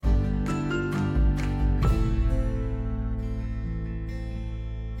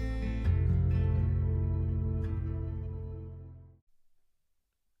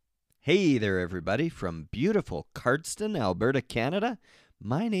Hey there, everybody, from beautiful Cardston, Alberta, Canada.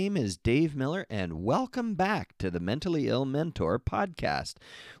 My name is Dave Miller, and welcome back to the Mentally Ill Mentor podcast,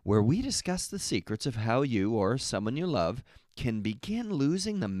 where we discuss the secrets of how you or someone you love can begin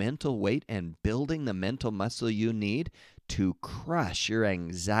losing the mental weight and building the mental muscle you need to crush your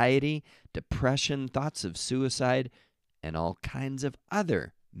anxiety, depression, thoughts of suicide, and all kinds of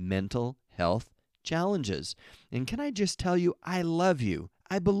other mental health challenges. And can I just tell you, I love you.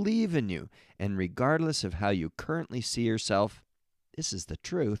 I believe in you. And regardless of how you currently see yourself, this is the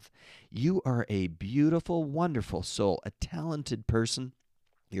truth. You are a beautiful, wonderful soul, a talented person.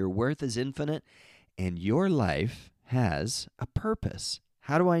 Your worth is infinite, and your life has a purpose.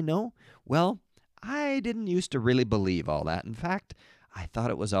 How do I know? Well, I didn't used to really believe all that. In fact, I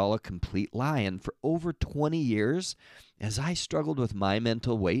thought it was all a complete lie. And for over 20 years, as I struggled with my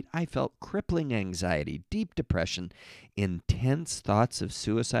mental weight, I felt crippling anxiety, deep depression, intense thoughts of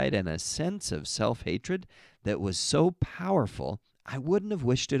suicide, and a sense of self-hatred that was so powerful, I wouldn't have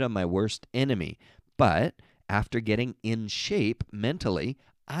wished it on my worst enemy. But after getting in shape mentally,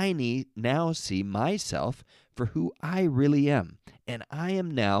 I now see myself for who I really am. And I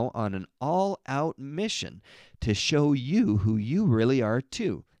am now on an all-out mission to show you who you really are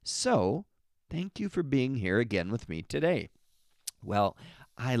too. So, thank you for being here again with me today. Well,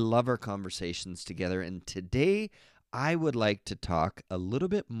 I love our conversations together, and today I would like to talk a little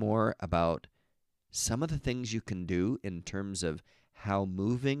bit more about some of the things you can do in terms of how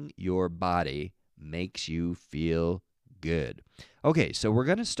moving your body makes you feel good. Okay, so we're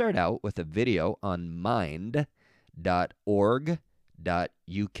going to start out with a video on mind.org.uk.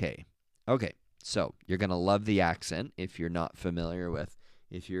 Okay, so you're going to love the accent if you're not familiar with,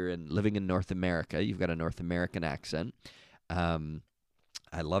 if you're living in North America, you've got a North American accent.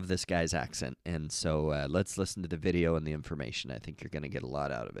 I love this guy's accent, and so let's listen to the video and the information. I think you're going to get a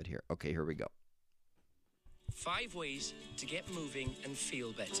lot out of it here. Okay, here we go. 5 ways to get moving and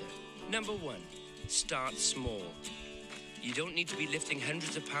feel better. Number 1, start small. You don't need to be lifting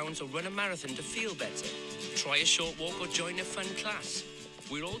hundreds of pounds or run a marathon to feel better. Try a short walk or join a fun class.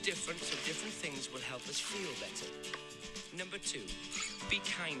 We're all different, so different things will help us feel better. Number 2, be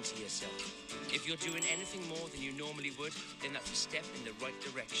kind to yourself. If you're doing anything more than you normally would, then that's a step in the right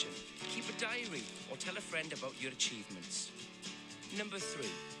direction. Keep a diary or tell a friend about your achievements. Number 3,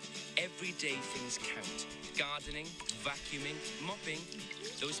 everyday things count. Gardening, vacuuming, mopping.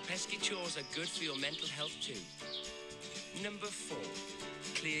 Those pesky chores are good for your mental health too. Number 4,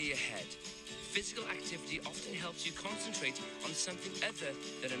 clear your head. Physical activity often helps you concentrate on something other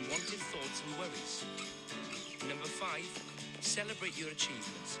than unwanted thoughts and worries. Number 5, celebrate your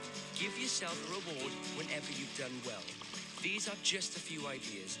achievements. Give yourself a reward whenever you've done well. These are just a few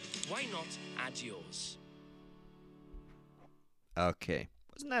ideas. Why not add yours? Okay,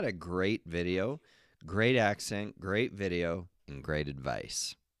 wasn't that a great video? Great accent, great video, and great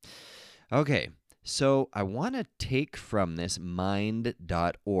advice. Okay, so I want to take from this mind.org.uk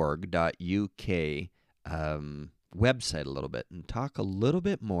website a little bit and talk a little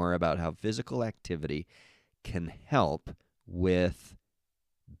bit more about how physical activity can help with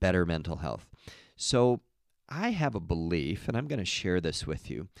better mental health. So I have a belief, and I'm going to share this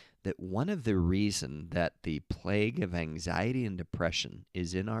with you, that one of the reasons that the plague of anxiety and depression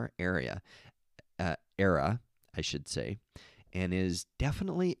is in our era, I should say, and is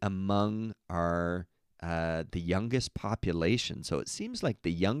definitely among our the youngest population. So it seems like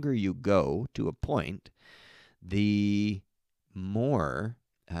the younger you go to a point, the more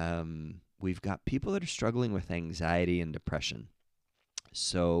we've got people that are struggling with anxiety and depression.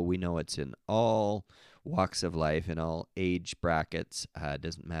 So we know it's in all walks of life, in all age brackets.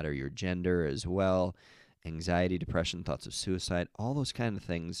 Doesn't matter your gender as well. Anxiety, depression, thoughts of suicide, all those kind of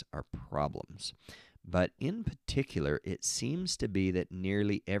things are problems. But in particular, it seems to be that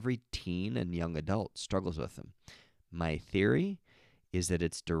nearly every teen and young adult struggles with them. My theory is that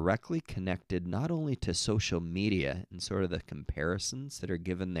it's directly connected not only to social media and sort of the comparisons that are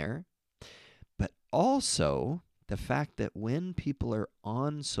given there, but also the fact that when people are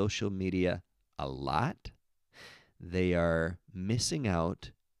on social media a lot, they are missing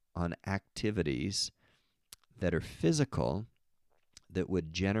out on activities that are physical that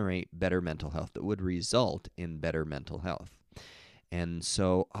would generate better mental health, that would result in better mental health. And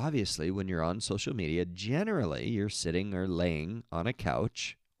so obviously when you're on social media, generally you're sitting or laying on a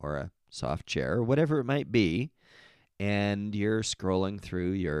couch or a soft chair or whatever it might be, and you're scrolling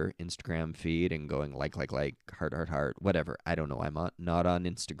through your Instagram feed and going like, heart, whatever. I don't know. I'm not on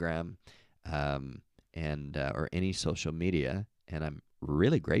Instagram or any social media, and I'm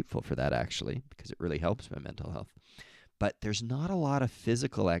really grateful for that, actually, because it really helps my mental health. but there's not a lot of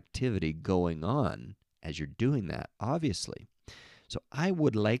physical activity going on as you're doing that, obviously. So I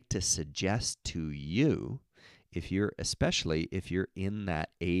would like to suggest to you, especially if you're in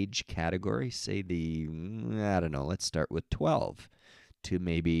that age category, say I don't know, let's start with 12 to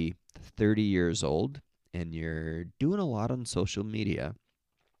maybe 30 years old, and you're doing a lot on social media,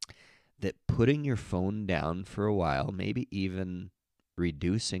 that putting your phone down for a while, maybe even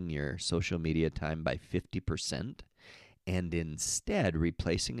reducing your social media time by 50%, and instead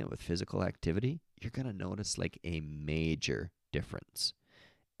replacing it with physical activity, you're going to notice like a major difference,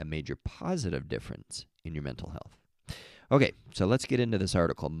 a major positive difference in your mental health. Okay, so let's get into this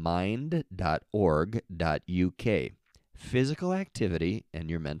article, mind.org.uk. Physical activity and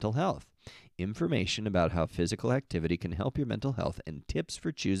your mental health. Information about how physical activity can help your mental health and tips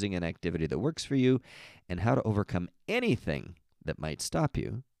for choosing an activity that works for you and how to overcome anything that might stop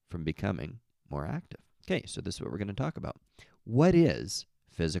you from becoming more active. Okay, so this is what we're going to talk about. What is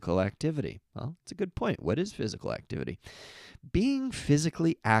physical activity? Well, it's a good point. What is physical activity? Being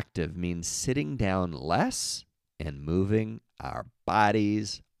physically active means sitting down less and moving our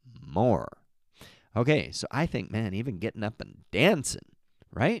bodies more. Okay, so I think, man, even getting up and dancing,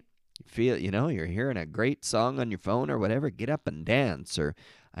 right? You feel, you're hearing a great song on your phone or whatever, get up and dance. Or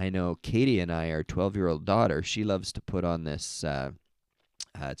I know Katie and I, our 12-year-old daughter, she loves to put on this,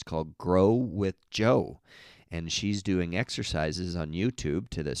 it's called Grow with Joe. And she's doing exercises on YouTube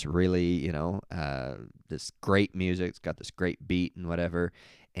to this really, this great music. It's got this great beat and whatever.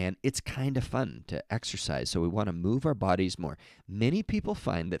 And it's kind of fun to exercise. So we want to move our bodies more. Many people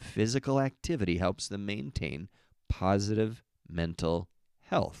find that physical activity helps them maintain positive mental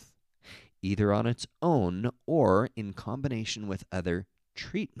health, either on its own or in combination with other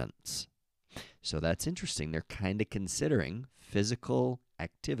treatments. So that's interesting. They're kind of considering physical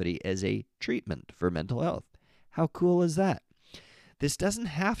activity as a treatment for mental health. How cool is that? This doesn't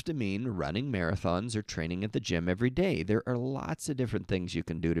have to mean running marathons or training at the gym every day. There are lots of different things you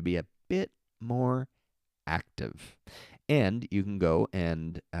can do to be a bit more active. And you can go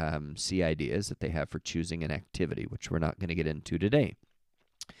and see ideas that they have for choosing an activity, which we're not going to get into today.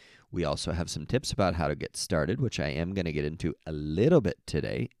 We also have some tips about how to get started, which I am going to get into a little bit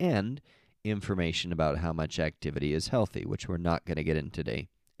today, and information about how much activity is healthy, which we're not going to get into today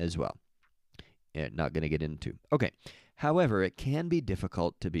as well. Not going to get into. Okay. However, it can be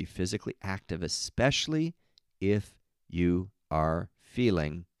difficult to be physically active, especially if you are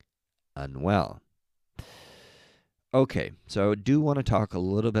feeling unwell. Okay, so I do want to talk a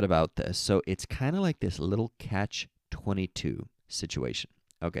little bit about this. So it's kind of like this little catch-22 situation.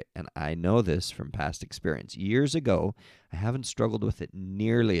 Okay, and I know this from past experience. Years ago, I haven't struggled with it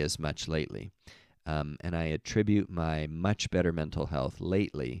nearly as much lately, and I attribute my much better mental health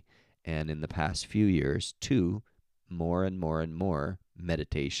lately and in the past few years to more and more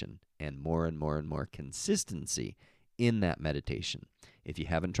meditation and more consistency in that meditation. If you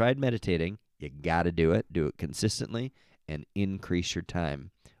haven't tried meditating, you got to do it consistently, and increase your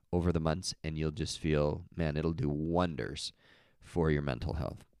time over the months, and you'll just feel, man, it'll do wonders for your mental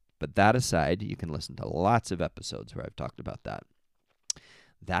health. But that aside, you can listen to lots of episodes where I've talked about that.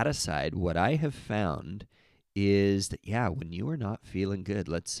 That aside, what I have found is that, when you are not feeling good,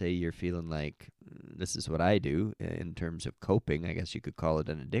 let's say you're feeling like, this is what I do in terms of coping, I guess you could call it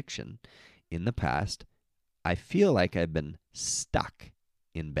an addiction. In the past, I feel like I've been stuck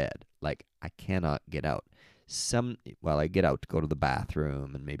in bed, like I cannot get out. I get out to go to the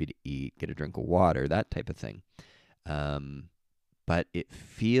bathroom and maybe to eat, get a drink of water, that type of thing. But it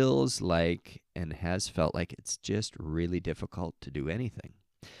feels like, and has felt like, it's just really difficult to do anything.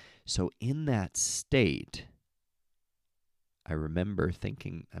 So in that state, I remember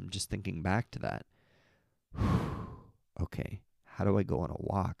I'm just thinking back to that. Okay, how do I go on a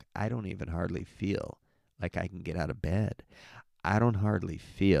walk? I don't even hardly feel like I can get out of bed. I don't hardly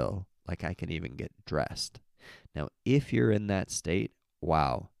feel like I can even get dressed. Now, if you're in that state,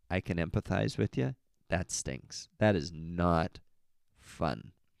 wow, I can empathize with you. That stinks. That is not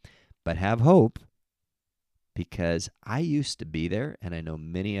fun. But have hope, because I used to be there, and I know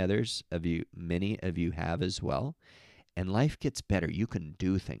many of you have as well. And life gets better. You can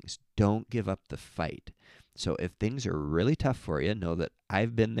do things. Don't give up the fight. So if things are really tough for you, know that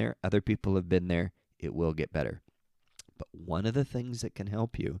I've been there. Other people have been there. It will get better. But one of the things that can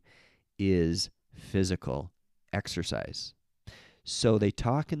help you is physical exercise. So they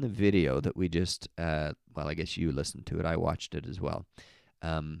talk in the video that we just, I guess you listened to it. I watched it as well.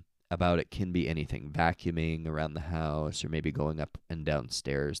 About it can be anything. Vacuuming around the house, or maybe going up and down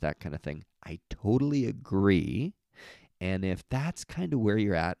stairs, that kind of thing. I totally agree. And if that's kind of where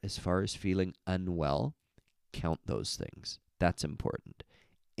you're at as far as feeling unwell, count those things. That's important.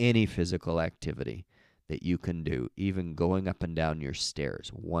 Any physical activity that you can do, even going up and down your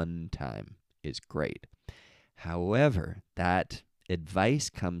stairs one time, is great. However, that advice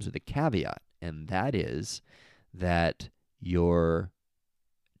comes with a caveat, and that is that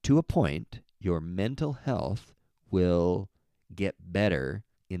to a point, your mental health will get better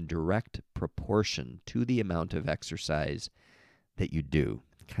in direct proportion to the amount of exercise that you do,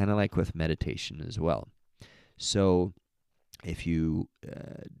 kind of like with meditation as well. So if you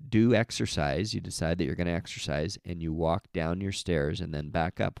do exercise, you decide that you're going to exercise, and you walk down your stairs and then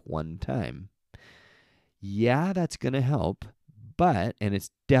back up one time, yeah, that's going to help, and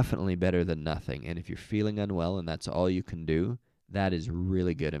it's definitely better than nothing. And if you're feeling unwell and that's all you can do, that is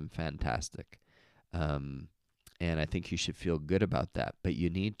really good and fantastic. And I think you should feel good about that. But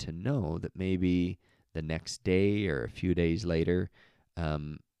you need to know that maybe the next day or a few days later,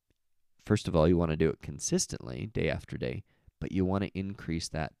 first of all, you want to do it consistently, day after day, but you want to increase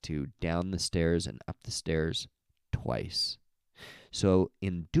that to down the stairs and up the stairs twice. So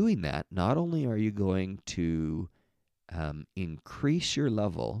in doing that, not only are you going to increase your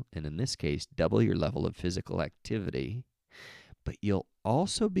level, and in this case, double your level of physical activity, but you'll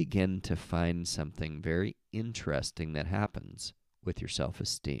also begin to find something very interesting that happens with your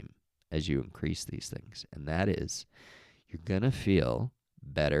self-esteem as you increase these things. And that is, you're going to feel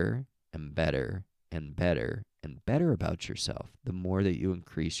better and better and better and better about yourself the more that you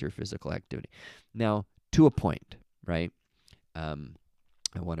increase your physical activity. Now, to a point, right? I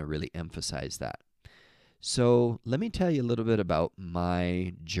want to really emphasize that. So let me tell you a little bit about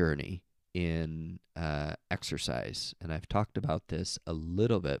my journey in exercise. And I've talked about this a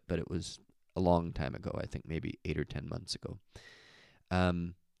little bit, but it was a long time ago, I think maybe 8 or 10 months ago.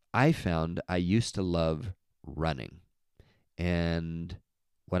 I found I used to love running. And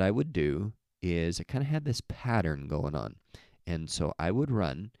what I would do is I kind of had this pattern going on. And so I would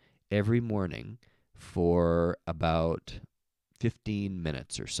run every morning for about 15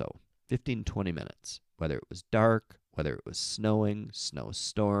 minutes or so, 15, 20 minutes, whether it was dark, whether it was snowing,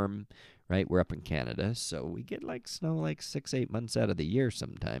 snowstorm, right? We're up in Canada, so we get like snow like 6, 8 months out of the year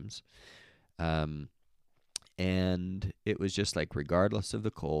sometimes. And it was just like, regardless of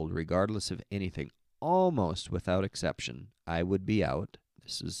the cold, regardless of anything, almost without exception, I would be out.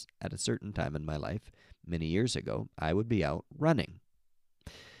 This is at a certain time in my life, many years ago, I would be out running.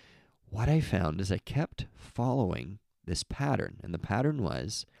 What I found is I kept following this pattern, and the pattern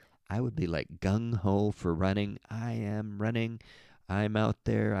was I would be like gung-ho for running. I am running. I'm out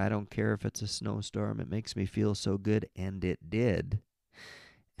there. I don't care if it's a snowstorm. It makes me feel so good, and it did.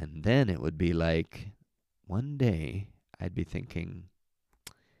 And then it would be like one day I'd be thinking,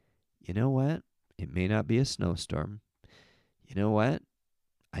 you know what? It may not be a snowstorm. You know what?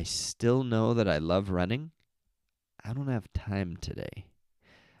 I still know that I love running. I don't have time today.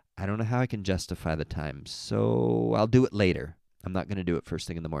 I don't know how I can justify the time, so I'll do it later. I'm not going to do it first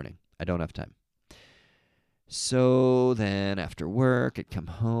thing in the morning. I don't have time. So then after work, I'd come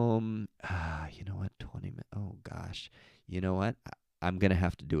home. You know what? 20 minutes. Oh, gosh. You know what? I'm going to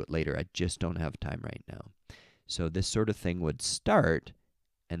have to do it later. I just don't have time right now. So this sort of thing would start,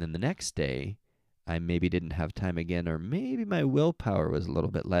 and then the next day, I maybe didn't have time again, or maybe my willpower was a little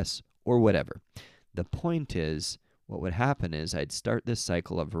bit less, or whatever. The point is, what would happen is I'd start this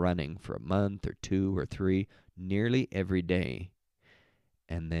cycle of running for a month or 2 or 3, nearly every day.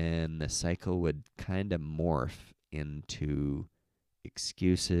 And then the cycle would kind of morph into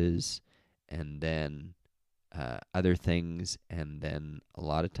excuses and then other things. And then a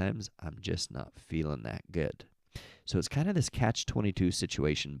lot of times I'm just not feeling that good. So it's kind of this catch-22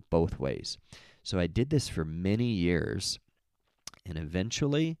 situation both ways. So I did this for many years. And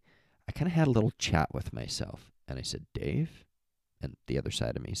eventually I kind of had a little chat with myself. And I said, Dave? And the other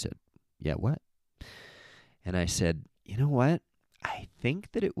side of me said, yeah, what? And I said, you know what? I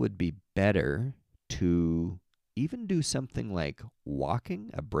think that it would be better to even do something like walking,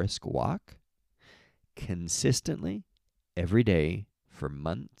 a brisk walk, consistently every day for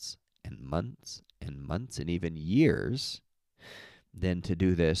months and months and months and even years, than to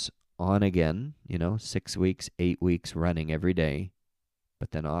do this on again, 6 weeks, 8 weeks running every day,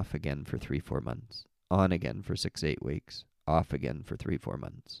 but then off again for 3, 4 months. On again for 6, 8 weeks, off again for 3, 4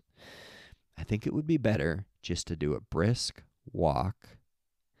 months. I think it would be better just to do a brisk walk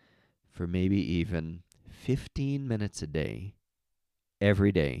for maybe even 15 minutes a day,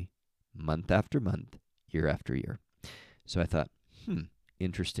 every day, month after month, year after year. So I thought,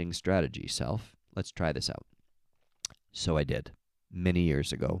 interesting strategy, self. Let's try this out. So I did many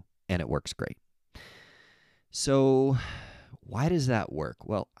years ago, and it works great. So Why does that work?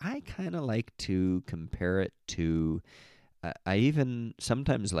 Well, I kind of like to compare it to, I even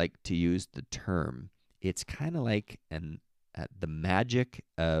sometimes like to use the term, it's kind of like the magic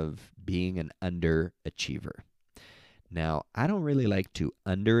of being an underachiever. Now, I don't really like to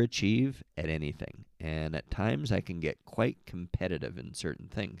underachieve at anything, and at times I can get quite competitive in certain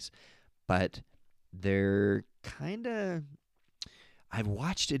things, but they're kind of, I've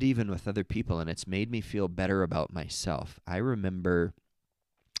watched it even with other people, and it's made me feel better about myself. I remember,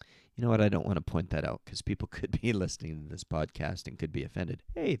 you know what, I don't want to point that out because people could be listening to this podcast and could be offended.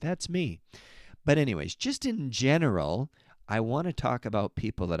 Hey, that's me. But, anyways, just in general, I want to talk about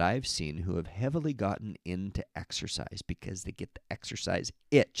people that I've seen who have heavily gotten into exercise because they get the exercise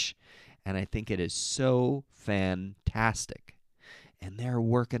itch. And I think it is so fantastic. And they're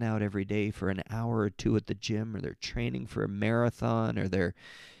working out every day for an hour or two at the gym, or they're training for a marathon, or they're,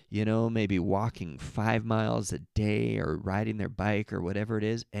 maybe walking 5 miles a day or riding their bike or whatever it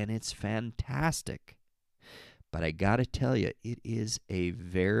is. And it's fantastic. But I got to tell you, it is a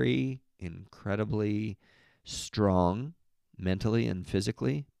very incredibly strong mentally and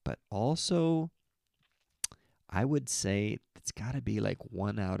physically, but also I would say it's got to be like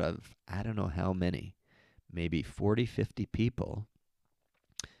one out of I don't know how many, maybe 40, 50 people.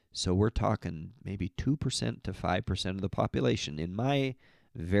 So we're talking maybe 2% to 5% of the population. In my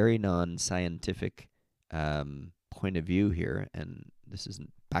very non scientific point of view here, and this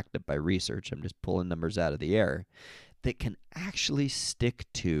isn't backed up by research, I'm just pulling numbers out of the air, that can actually stick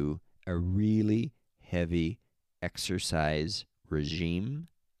to a really heavy exercise regime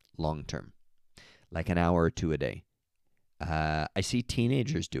long term, like an hour or two a day. I see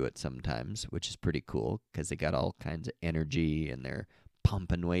teenagers do it sometimes, which is pretty cool because they got all kinds of energy and they're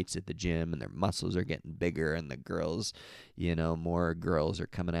pumping weights at the gym and their muscles are getting bigger, and the girls, more girls are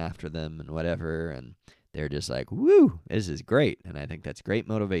coming after them and whatever, and they're just like, woo, this is great. And I think that's great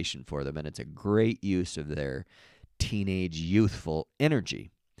motivation for them, and it's a great use of their teenage youthful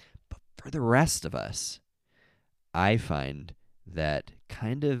energy. But for the rest of us, I find that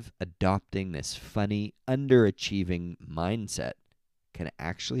kind of adopting this funny, underachieving mindset can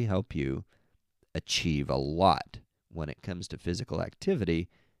actually help you achieve a lot when it comes to physical activity,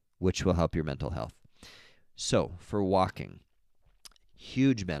 which will help your mental health. So, for walking,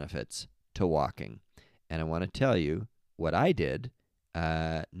 huge benefits to walking. And I want to tell you what I did,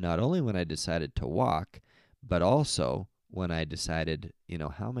 not only when I decided to walk, but also when I decided,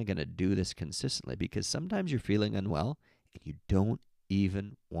 how am I going to do this consistently? Because sometimes you're feeling unwell and you don't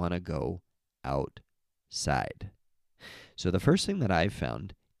even want to go outside. So the first thing that I've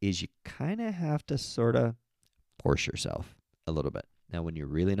found is you kind of have to sort of force yourself a little bit. Now, when you're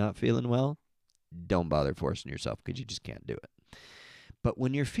really not feeling well, don't bother forcing yourself because you just can't do it. But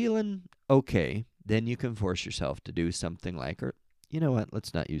when you're feeling okay, then you can force yourself to do something like, or you know what,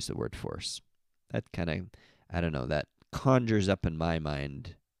 let's not use the word force. That kind of, I don't know, that conjures up in my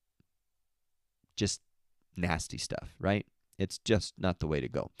mind just nasty stuff, right? It's just not the way to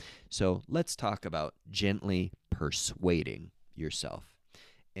go. So let's talk about gently persuading yourself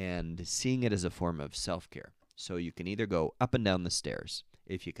and seeing it as a form of self-care. So you can either go up and down the stairs.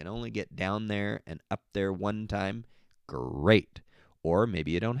 If you can only get down there and up there one time, great. Or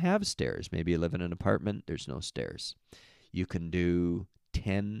maybe you don't have stairs. Maybe you live in an apartment, there's no stairs. You can do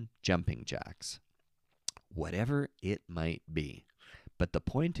 10 jumping jacks, whatever it might be. But the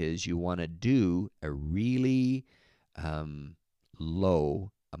point is, you want to do a really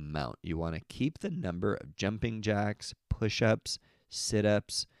low amount. You want to keep the number of jumping jacks, push-ups,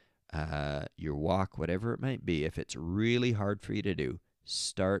 sit-ups, your walk, whatever it might be. If it's really hard for you to do,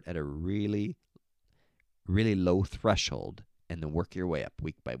 start at a really, really low threshold and then work your way up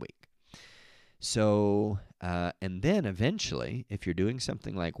week by week. So, and then eventually, if you're doing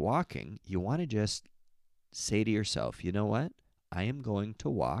something like walking, you want to just say to yourself, you know what? I am going to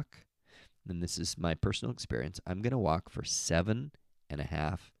walk, and this is my personal experience, I'm going to walk for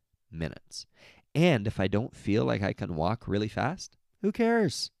 7.5 minutes. And if I don't feel like I can walk really fast, who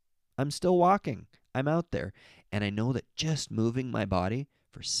cares? I'm still walking. I'm out there. And I know that just moving my body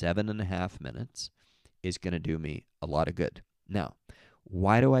for 7.5 minutes is going to do me a lot of good. Now,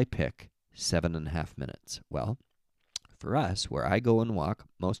 why do I pick 7.5 minutes? Well, for us, where I go and walk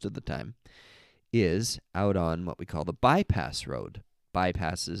most of the time is out on what we call the bypass road.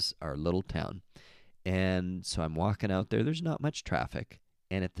 Bypasses our little town. And so I'm walking out there. There's not much traffic.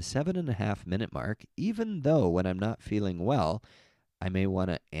 And at the 7.5 minute mark, even though when I'm not feeling well, I may want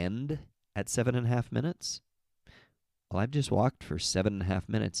to end at 7.5 minutes, well, I've just walked for 7.5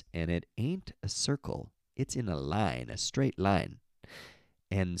 minutes, and it ain't a circle. It's in a line, a straight line.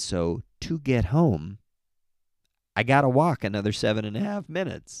 And so to get home, I got to walk another 7.5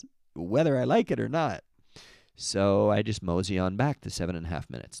 minutes, whether I like it or not. So I just mosey on back to 7.5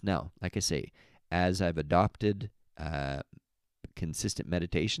 minutes. Now, like I say, as I've adopted consistent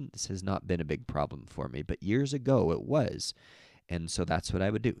meditation, this has not been a big problem for me. But years ago, it was. And so that's what I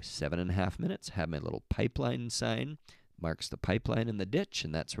would do. 7.5 minutes, have my little pipeline sign, marks the pipeline in the ditch,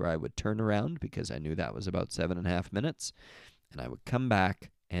 and that's where I would turn around because I knew that was about 7.5 minutes. And I would come back,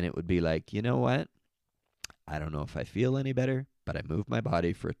 and it would be like, you know what? I don't know if I feel any better, but I moved my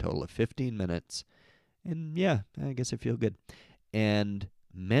body for a total of 15 minutes. And yeah, I guess I feel good. And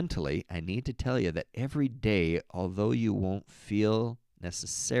mentally, I need to tell you that every day, although you won't feel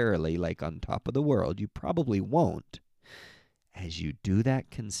necessarily like on top of the world, you probably won't. As you do that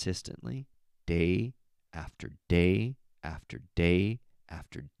consistently, day after day after day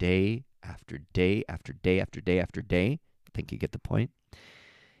after day after day after day after day after day, I think you get the point,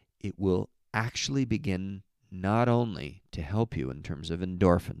 it will actually begin not only to help you in terms of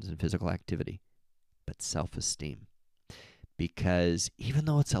endorphins and physical activity, but self-esteem. Because even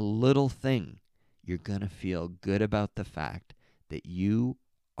though it's a little thing, you're going to feel good about the fact that you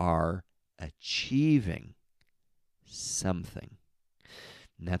are achieving something.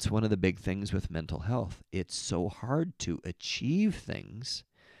 And that's one of the big things with mental health. It's so hard to achieve things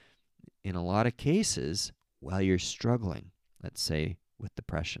in a lot of cases while you're struggling, let's say with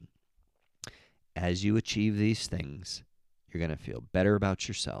depression. As you achieve these things, you're going to feel better about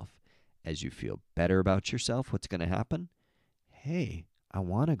yourself. As you feel better about yourself, what's going to happen? Hey, I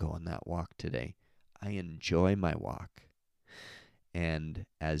want to go on that walk today. I enjoy my walk. And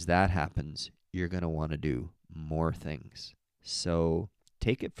as that happens, you're going to want to do more things. So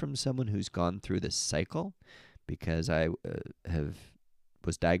take it from someone who's gone through this cycle, because I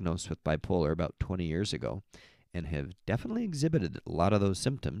was diagnosed with bipolar about 20 years ago and have definitely exhibited a lot of those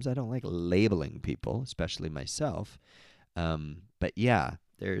symptoms. I don't like labeling people, especially myself. But yeah,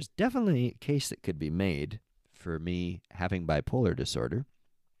 there's definitely a case that could be made for me having bipolar disorder.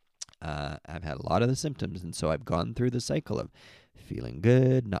 I've had a lot of the symptoms, and so I've gone through the cycle of feeling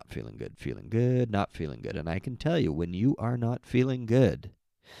good, not feeling good, feeling good, not feeling good. And I can tell you, when you are not feeling good,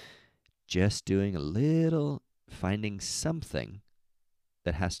 just doing a little, finding something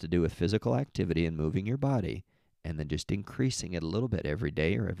that has to do with physical activity and moving your body, and then just increasing it a little bit every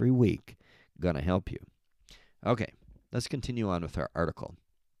day or every week, gonna help you. Okay, let's continue on with our article.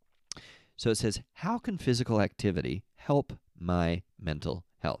 So it says, how can physical activity help my mental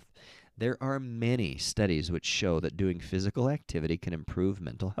health? There are many studies which show that doing physical activity can improve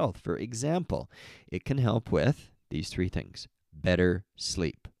mental health. For example, it can help with these three things: better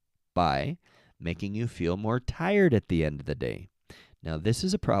sleep by making you feel more tired at the end of the day. Now, this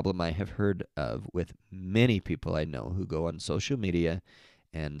is a problem I have heard of with many people I know who go on social media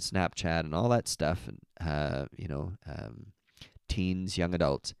and Snapchat and all that stuff, and teens, young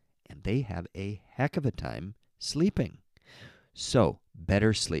adults, and they have a heck of a time sleeping. So,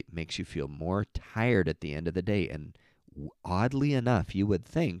 better sleep makes you feel more tired at the end of the day. And oddly enough, you would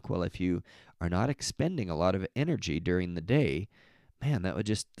think, well, if you are not expending a lot of energy during the day, man,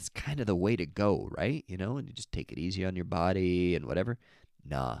 it's kind of the way to go, right? And you just take it easy on your body and whatever.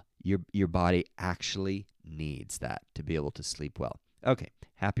 Nah, your body actually needs that to be able to sleep well. Okay,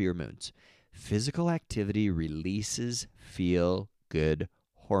 happier moods. Physical activity releases feel-good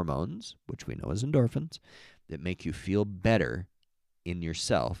hormones, which we know as endorphins, that make you feel better in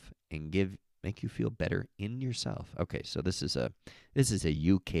yourself and make you feel better in yourself. Okay, so this is a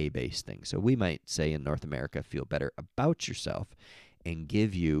UK based thing. So we might say in North America, feel better about yourself and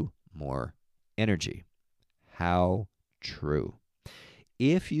give you more energy. How true.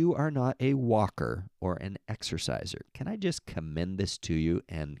 If you are not a walker or an exerciser, can I just commend this to you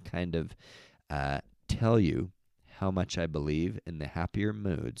and kind of tell you how much I believe in the happier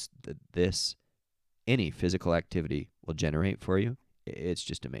moods that any physical activity will generate for you? It's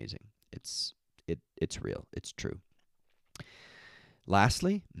just amazing. It's real. It's true.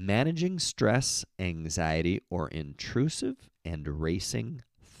 Lastly, managing stress, anxiety, or intrusive and racing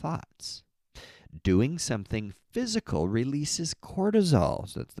thoughts. Doing something physical releases cortisol,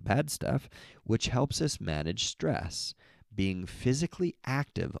 so that's the bad stuff, which helps us manage stress. Being physically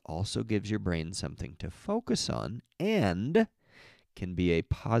active also gives your brain something to focus on and can be a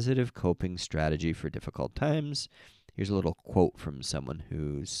positive coping strategy for difficult times. Here's a little quote from someone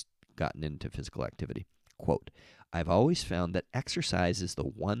who's gotten into physical activity. Quote, I've always found that exercise is the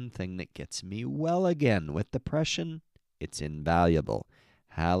one thing that gets me well again. With depression, it's invaluable.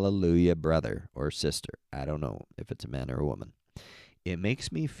 Hallelujah, brother or sister. I don't know if it's a man or a woman. It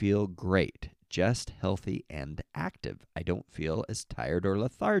makes me feel great, just healthy and active. I don't feel as tired or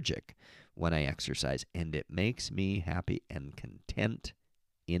lethargic. when I exercise, and it makes me happy and content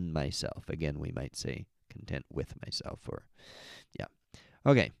in myself. Again, we might say content with myself, or yeah.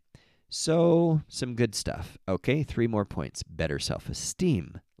 Okay, so some good stuff. Okay, 3 more points. Better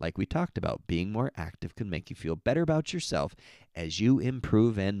self-esteem. Like we talked about, being more active can make you feel better about yourself as you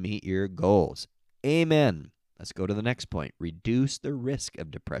improve and meet your goals. Amen. Let's go to the next point. Reduce the risk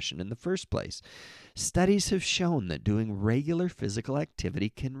of depression in the first place. Studies have shown that doing regular physical activity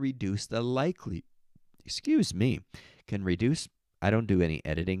can reduce the can reduce. I don't do any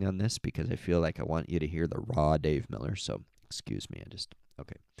editing on this because I feel like I want you to hear the raw Dave Miller, so excuse me.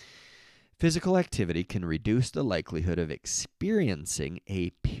 Okay. Physical activity can reduce the likelihood of experiencing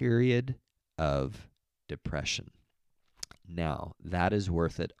a period of depression. Now, that is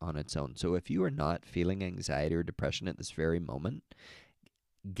worth it on its own. So if you are not feeling anxiety or depression at this very moment,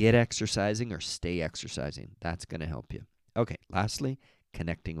 get exercising or stay exercising. That's going to help you. Okay, lastly,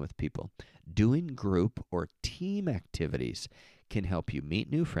 connecting with people. Doing group or team activities can help you meet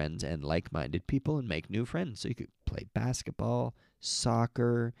new friends and like-minded people and make new friends. So you could play basketball,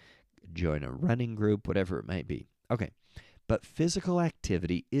 soccer, join a running group, whatever it might be. Okay, but physical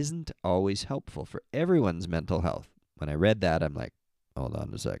activity isn't always helpful for everyone's mental health. When I read that, I'm like, hold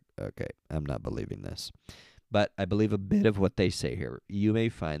on a sec. Okay, I'm not believing this. But I believe a bit of what they say here. You may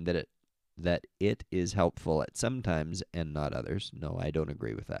find that it is helpful at some times and not others. No, I don't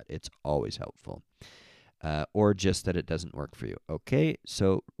agree with that. It's always helpful. Or just that it doesn't work for you. Okay,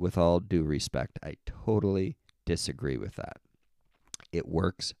 so with all due respect, I totally disagree with that. It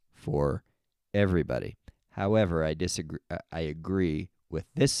works for everybody. However, I agree with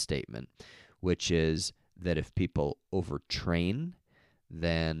this statement, which is that if people overtrain,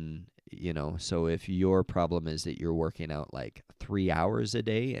 then, so if your problem is that you're working out like 3 hours a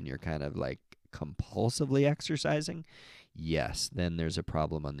day and you're kind of like compulsively exercising, yes, then there's a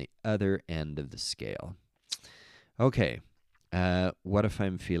problem on the other end of the scale. Okay, what if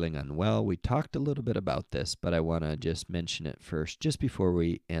I'm feeling unwell? We talked a little bit about this, but I want to just mention it first, just before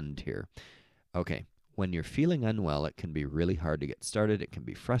we end here. Okay, when you're feeling unwell, it can be really hard to get started. It can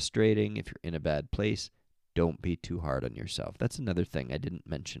be frustrating if you're in a bad place. Don't be too hard on yourself. That's another thing I didn't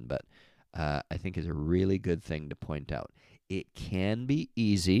mention, but I think is a really good thing to point out. It can be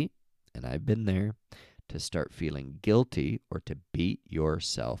easy, and I've been there, to start feeling guilty or to beat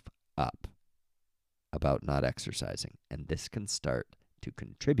yourself up about not exercising, and this can start to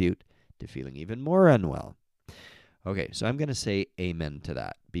contribute to feeling even more unwell. Okay, so I'm going to say amen to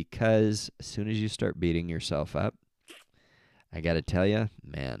that, because as soon as you start beating yourself up, I got to tell you,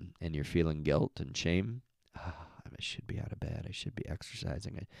 man, and you're feeling guilt and shame, I should be out of bed. I should be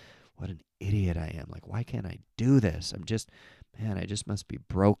exercising. What an idiot I am. Like, why can't I do this? I just must be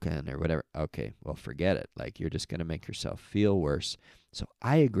broken or whatever. Okay, well, forget it. Like, you're just going to make yourself feel worse. So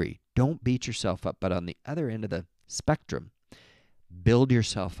I agree. Don't beat yourself up. But on the other end of the spectrum, build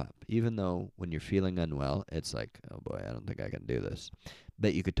yourself up. Even though when you're feeling unwell, it's like, oh boy, I don't think I can do this.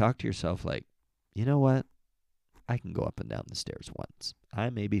 But you could talk to yourself like, you know what? I can go up and down the stairs once. I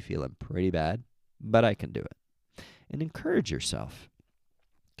may be feeling pretty bad, but I can do it. And encourage yourself.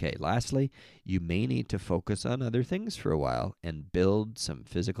 Okay, lastly, you may need to focus on other things for a while and build some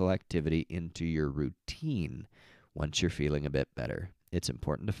physical activity into your routine once you're feeling a bit better. It's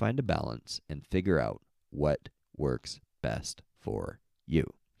important to find a balance and figure out what works best for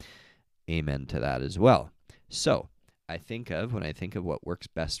you. Amen to that as well. So, when I think of what works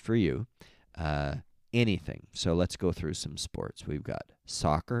best for you, anything. So let's go through some sports. We've got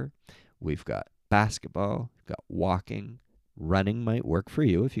soccer, we've got basketball, we've got walking. Running might work for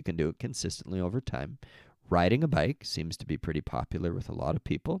you if you can do it consistently over time. Riding a bike seems to be pretty popular with a lot of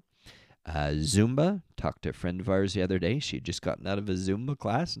people. Zumba, talked to a friend of ours the other day. She had just gotten out of a Zumba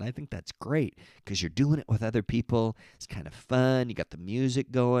class, and I think that's great because you're doing it with other people. It's kind of fun. You got the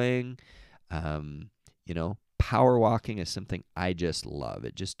music going. Power walking is something I just love.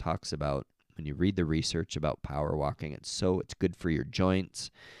 It just talks about, when you read the research about power walking, it's good for your joints.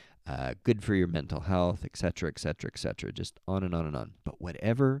 Good for your mental health, etc., etc., etc., just on and on and on. But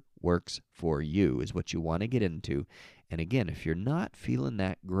whatever works for you is what you want to get into. And again, if you're not feeling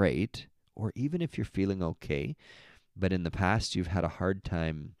that great, or even if you're feeling okay, but in the past you've had a hard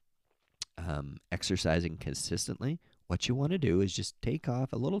time exercising consistently, what you want to do is just take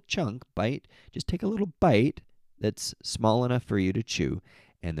off a little bite, just take a little bite that's small enough for you to chew,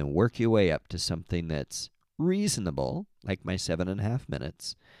 and then work your way up to something that's reasonable, like my 7.5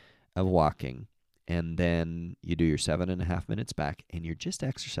 minutes of walking, and then you do your 7.5 minutes back, and you're just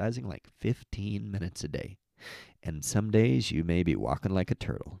exercising like 15 minutes a day. And some days you may be walking like a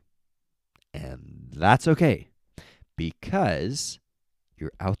turtle. And that's okay, because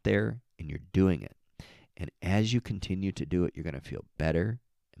you're out there and you're doing it. And as you continue to do it, you're going to feel better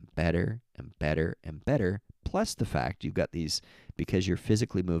and better and better and better. Plus the fact you've got these, because you're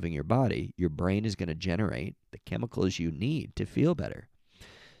physically moving your body, your brain is going to generate the chemicals you need to feel better.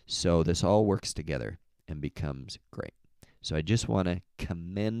 So this all works together and becomes great. So I just want to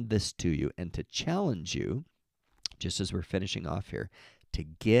commend this to you and to challenge you, just as we're finishing off here, to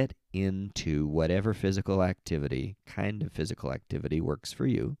get into whatever physical activity, kind of physical activity works for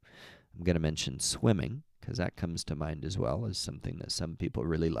you. I'm going to mention swimming because that comes to mind as well as something that some people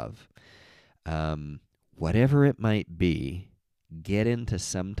really love. Whatever it might be, get into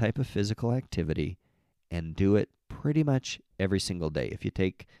some type of physical activity and do it pretty much every single day. If you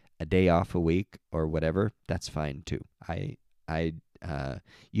take a day off a week or whatever, that's fine too. I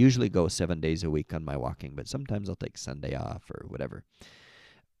usually go 7 days a week on my walking, but sometimes I'll take Sunday off or whatever.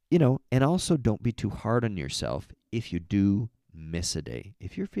 And also don't be too hard on yourself if you do miss a day.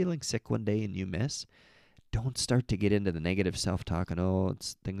 If you're feeling sick one day and you miss, don't start to get into the negative self-talk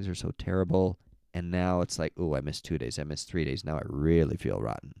and, things are so terrible. And now it's like, I missed 2 days. I missed 3 days. Now I really feel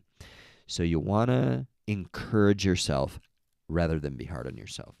rotten. So you want to encourage yourself rather than be hard on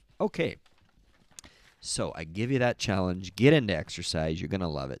yourself. Okay. So I give you that challenge. Get into exercise. You're going to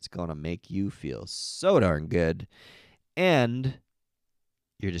love it. It's going to make you feel so darn good. And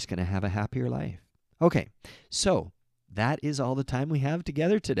you're just going to have a happier life. Okay. So that is all the time we have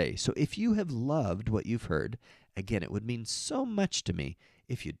together today. So if you have loved what you've heard, again, it would mean so much to me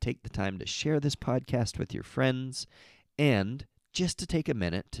if you'd take the time to share this podcast with your friends and just to take a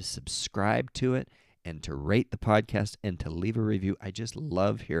minute to subscribe to it and to rate the podcast and to leave a review. I just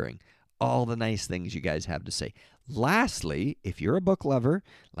love hearing all the nice things you guys have to say. Lastly, if you're a book lover,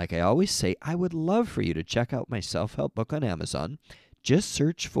 like I always say, I would love for you to check out my self-help book on Amazon. Just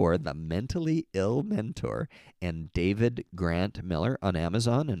search for The Mentally Ill Mentor and David Grant Miller on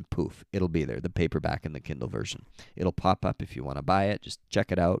Amazon, and poof, it'll be there, the paperback and the Kindle version. It'll pop up if you want to buy it. Just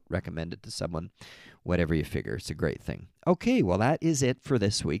check it out, recommend it to someone, whatever you figure. It's a great thing. Okay, well, that is it for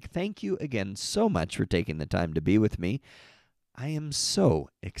this week. Thank you again so much for taking the time to be with me. I am so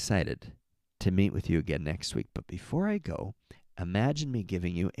excited to meet with you again next week. But before I go, imagine me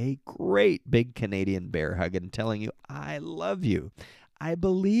giving you a great big Canadian bear hug and telling you I love you. I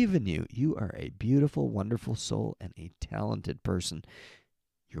believe in you. You are a beautiful, wonderful soul and a talented person.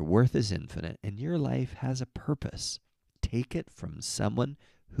 Your worth is infinite and your life has a purpose. Take it from someone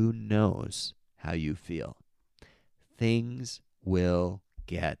who knows how you feel. Things will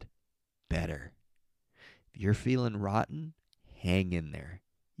get better. If you're feeling rotten, hang in there.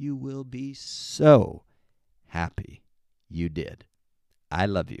 You will be so happy you did. I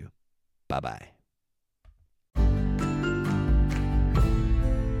love you. Bye-bye.